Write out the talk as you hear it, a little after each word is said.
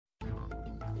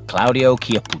Claudio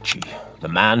Chiappucci, the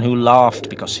man who laughed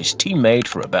because his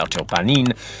teammate Roberto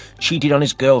Panin cheated on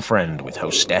his girlfriend with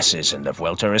hostesses in the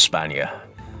Vuelta a España.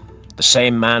 The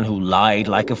same man who lied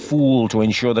like a fool to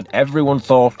ensure that everyone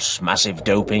thought massive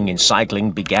doping in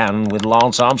cycling began with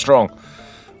Lance Armstrong.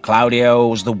 Claudio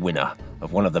was the winner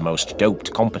of one of the most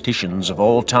doped competitions of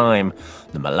all time,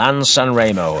 the Milan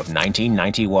Sanremo of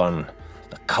 1991,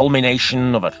 the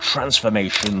culmination of a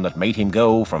transformation that made him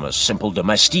go from a simple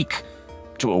domestique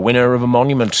to a winner of a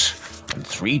monument and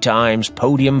 3 times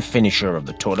podium finisher of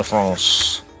the Tour de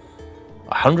France.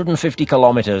 150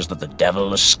 kilometers that the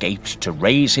devil escaped to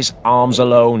raise his arms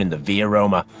alone in the Via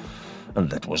Roma,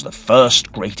 and that was the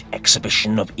first great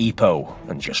exhibition of EPO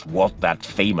and just what that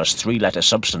famous 3-letter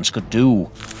substance could do.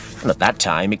 And at that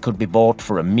time it could be bought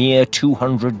for a mere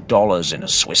 $200 in a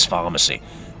Swiss pharmacy,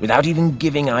 without even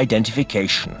giving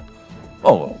identification.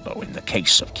 Although in the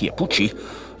case of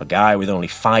Chiappucci, a guy with only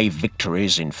 5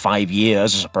 victories in 5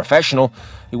 years as a professional,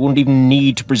 he wouldn't even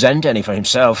need to present any for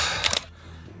himself.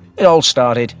 It all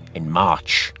started in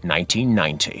March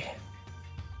 1990.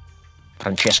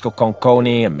 Francesco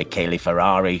Conconi and Michele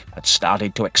Ferrari had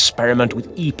started to experiment with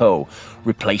EPO,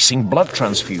 replacing blood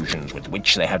transfusions with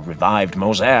which they had revived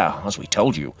Moser, as we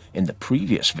told you in the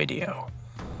previous video.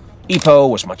 EPO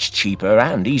was much cheaper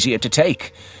and easier to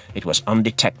take. It was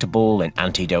undetectable in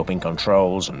anti-doping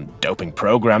controls, and doping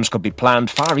programs could be planned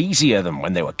far easier than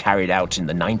when they were carried out in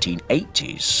the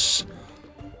 1980s.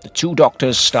 The 2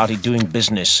 doctors started doing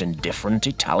business in different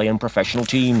Italian professional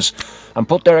teams and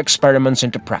put their experiments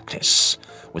into practice,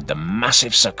 with the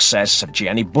massive success of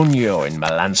Gianni Bugno in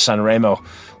Milan Sanremo,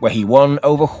 where he won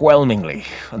overwhelmingly,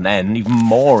 and then, even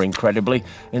more incredibly,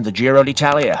 in the Giro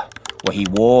d'Italia, where he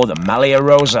wore the Maglia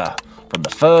Rosa from the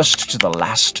first to the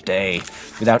last day,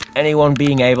 without anyone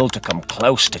being able to come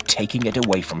close to taking it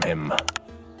away from him.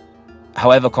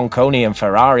 However, Conconi and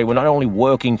Ferrari were not only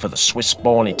working for the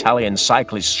Swiss-born Italian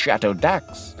cyclist Chateau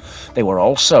Dax, they were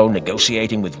also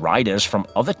negotiating with riders from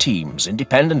other teams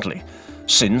independently,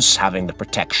 since, having the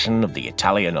protection of the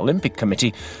Italian Olympic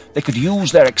Committee, they could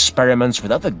use their experiments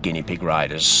with other guinea pig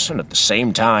riders and at the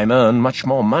same time earn much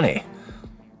more money.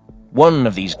 One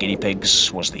of these guinea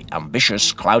pigs was the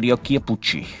ambitious Claudio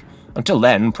Chiappucci, until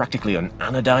then practically an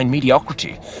anodyne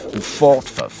mediocrity, who fought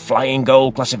for flying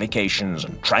goal classifications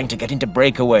and trying to get into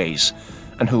breakaways,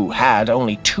 and who had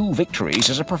only 2 victories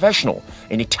as a professional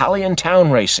in Italian town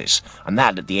races, and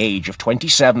that at the age of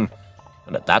 27.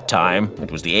 And at that time, it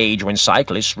was the age when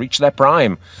cyclists reached their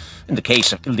prime. In the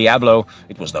case of Il Diablo,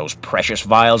 it was those precious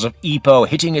vials of EPO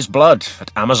hitting his blood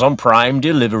at Amazon Prime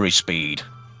delivery speed.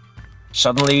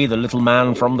 Suddenly, the little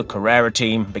man from the Carrera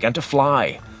team began to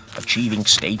fly, achieving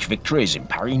stage victories in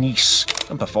Paris-Nice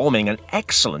and performing an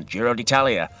excellent Giro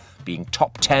d'Italia, being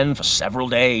top 10 for several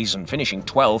days and finishing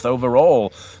 12th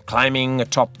overall, climbing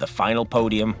atop the final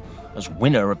podium as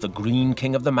winner of the Green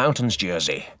King of the Mountains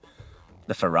jersey.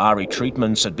 The Ferrari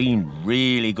treatments had been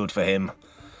really good for him,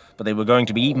 but they were going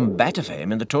to be even better for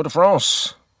him in the Tour de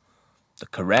France. The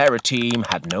Carrera team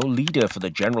had no leader for the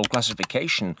general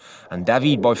classification, and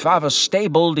David Boifava's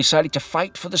stable decided to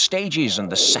fight for the stages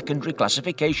and the secondary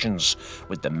classifications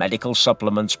with the medical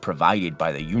supplements provided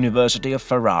by the University of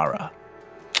Ferrara.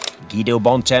 Guido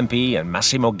Bontempi and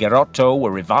Massimo Gerotto were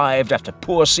revived after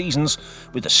poor seasons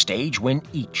with a stage win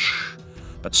each.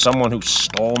 But someone who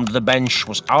stormed the bench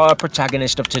was our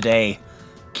protagonist of today.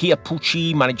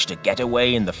 Chiappucci managed to get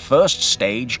away in the first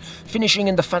stage, finishing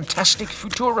in the fantastic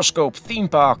Futuroscope theme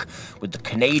park with the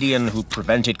Canadian who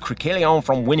prevented Criquelion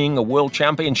from winning a world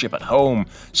championship at home,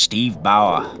 Steve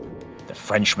Bauer. The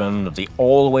Frenchman of the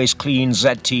always clean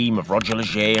Z team of Roger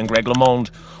Leger and Greg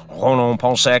LeMond, Ronan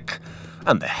Ponsec,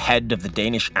 and the head of the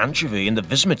Danish Anchovy in the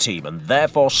Visma team, and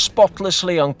therefore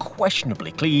spotlessly,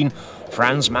 unquestionably clean,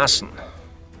 Frans Maassen.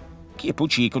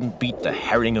 Chiappucci couldn't beat the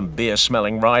herring and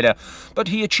beer-smelling rider, but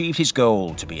he achieved his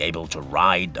goal to be able to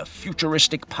ride the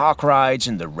futuristic park rides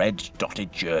in the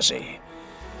red-dotted jersey.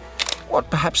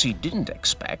 What perhaps he didn't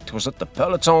expect was that the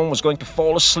peloton was going to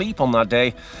fall asleep on that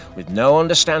day, with no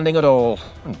understanding at all,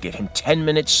 and give him 10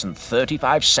 minutes and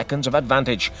 35 seconds of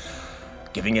advantage,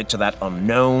 giving it to that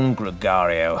unknown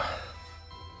Gregario.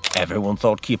 Everyone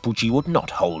thought Chiappucci would not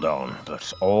hold on,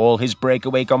 but all his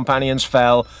breakaway companions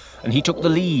fell, and he took the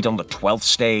lead on the 12th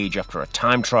stage after a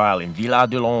time trial in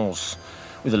Villard-de-Lans,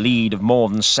 with a lead of more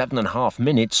than 7.5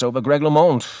 minutes over Greg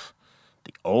LeMond.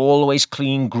 The always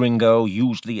clean gringo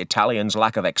used the Italian's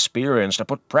lack of experience to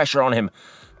put pressure on him,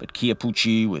 but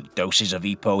Chiappucci, with doses of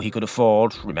EPO he could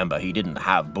afford — remember, he didn't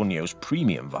have Bugno's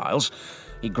premium vials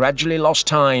 — He gradually lost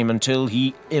time until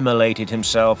he immolated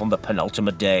himself on the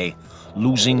penultimate day,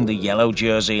 losing the yellow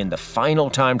jersey in the final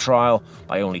time trial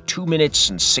by only 2 minutes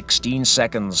and 16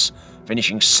 seconds,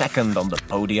 finishing second on the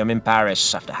podium in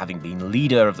Paris after having been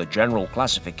leader of the general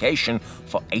classification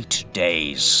for 8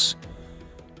 days.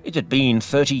 It had been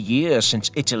 30 years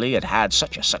since Italy had had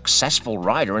such a successful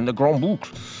rider in the Grand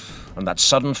Boucle, and that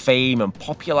sudden fame and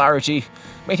popularity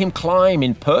made him climb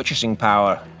in purchasing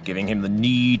power, giving him the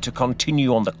need to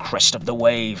continue on the crest of the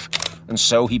wave, and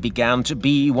so he began to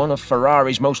be one of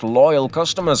Ferrari's most loyal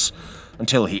customers,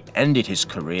 until he ended his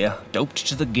career doped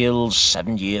to the gills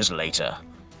 7 years later.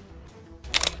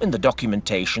 In the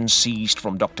documentation seized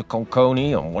from Dr.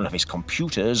 Conconi on one of his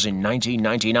computers in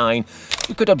 1999,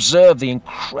 you could observe the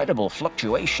incredible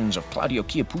fluctuations of Claudio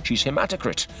Chiappucci's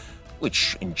hematocrit,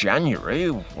 which in January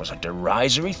was a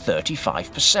derisory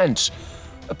 35%,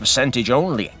 a percentage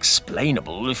only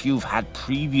explainable if you've had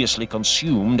previously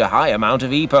consumed a high amount of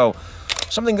EPO,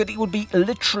 something that it would be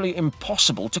literally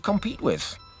impossible to compete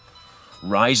with,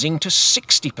 rising to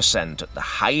 60% at the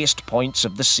highest points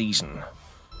of the season.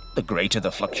 The greater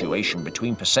the fluctuation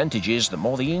between percentages, the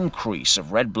more the increase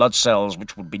of red blood cells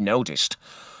which would be noticed,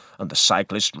 and the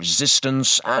cyclist's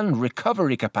resistance and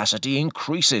recovery capacity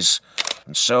increases.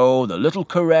 And so the little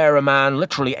Carrera man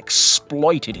literally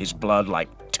exploited his blood like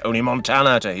Tony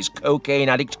Montana to his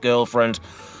cocaine-addict girlfriend,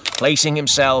 placing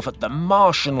himself at the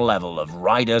Martian level of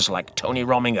riders like Tony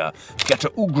Rominger, Piotr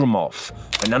Ugrumov,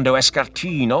 Fernando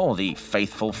Escartino, or the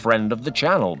faithful friend of the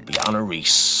channel, Bjarne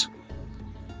Riis.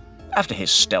 After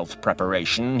his stealth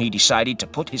preparation, he decided to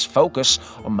put his focus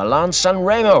on Milan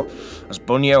Sanremo, as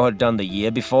Bugno had done the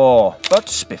year before.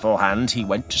 But beforehand, he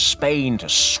went to Spain to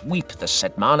sweep the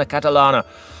Setmana Catalana,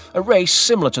 a race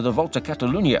similar to the Volta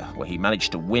Catalunya, where he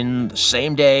managed to win the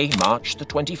same day, March the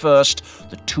 21st,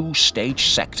 the 2-stage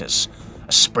sectors,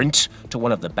 a sprint to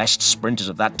one of the best sprinters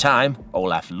of that time,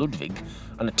 Olaf Ludwig,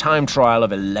 and a time trial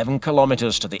of 11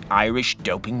 kilometers to the Irish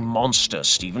doping monster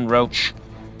Stephen Roach,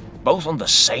 both on the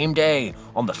same day,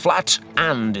 on the flat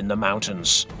and in the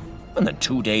mountains. And then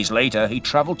 2 days later, he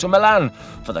travelled to Milan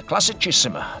for the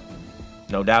Classicissima.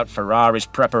 No doubt Ferrari's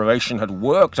preparation had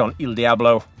worked on Il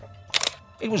Diablo.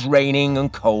 It was raining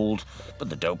and cold, but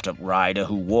the doped-up rider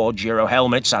who wore Giro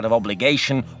helmets out of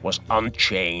obligation was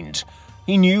unchained.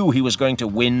 He knew he was going to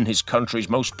win his country's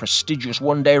most prestigious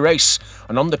one-day race,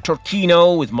 and on the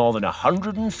Turcchino, with more than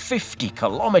 150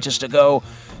 kilometers to go,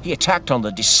 he attacked on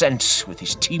the descent with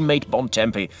his teammate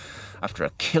Bontempi after a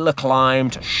killer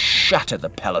climb to shatter the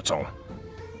peloton.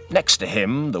 Next to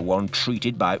him, the one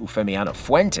treated by Eufemiano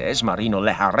Fuentes, Marino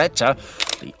Lejarreta,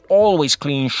 the always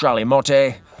clean Charlie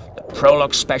Motte, the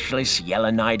prologue specialists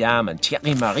Jelle Nydam and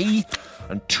Thierry Marie,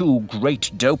 and 2 great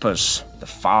dopers, the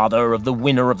father of the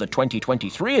winner of the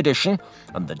 2023 edition,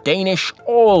 and the Danish,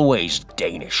 always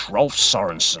Danish, Rolf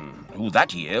Sorensen, who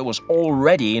that year was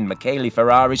already in Michele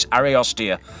Ferrari's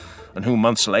Ariostoia, and who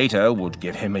months later would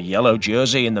give him a yellow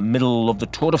jersey in the middle of the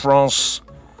Tour de France.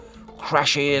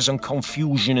 Crashes and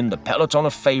confusion in the peloton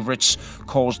of favourites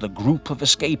caused the group of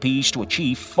escapees to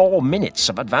achieve 4 minutes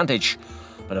of advantage.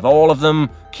 But of all of them,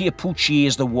 Chiappucci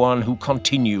is the one who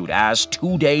continued as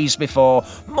 2 days before,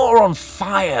 more on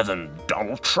fire than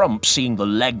Donald Trump seeing the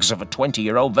legs of a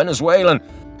 20-year-old Venezuelan.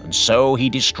 And so he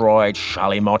destroyed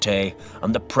Charlie Motte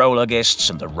and the prologists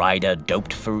and the rider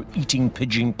doped for eating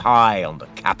pigeon pie on the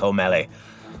Capo Melle.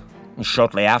 And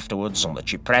shortly afterwards, on the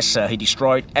Cipressa, he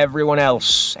destroyed everyone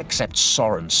else except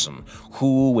Sorensen,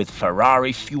 who, with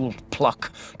Ferrari-fueled pluck,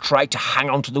 tried to hang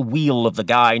onto the wheel of the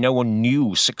guy no one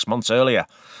knew 6 months earlier,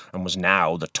 and was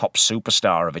now the top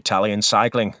superstar of Italian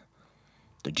cycling.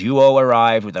 The duo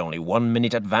arrived with only 1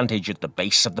 minute advantage at the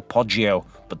base of the Poggio,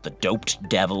 but the doped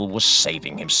devil was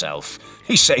saving himself.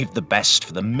 He saved the best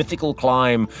for the mythical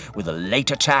climb with a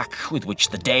late attack with which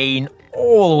the Dane,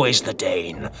 always the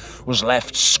Dane, was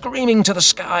left screaming to the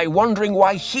sky, wondering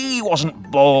why he wasn't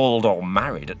bald or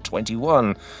married at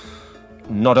 21.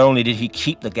 Not only did he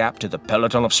keep the gap to the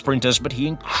peloton of sprinters, but he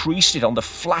increased it on the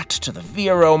flat to the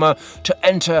Via Roma to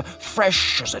enter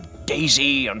fresh as a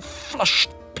daisy and flushed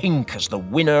pink as the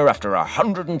winner after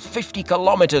 150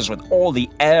 kilometers with all the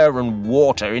air and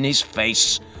water in his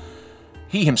face.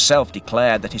 He himself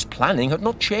declared that his planning had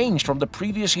not changed from the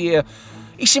previous year.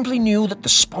 He simply knew that the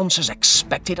sponsors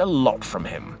expected a lot from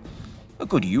him. A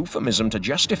good euphemism to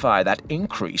justify that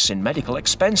increase in medical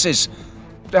expenses.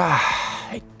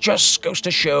 It just goes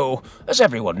to show, as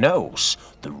everyone knows,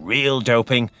 the real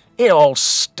doping, it all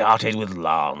started with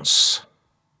Lance.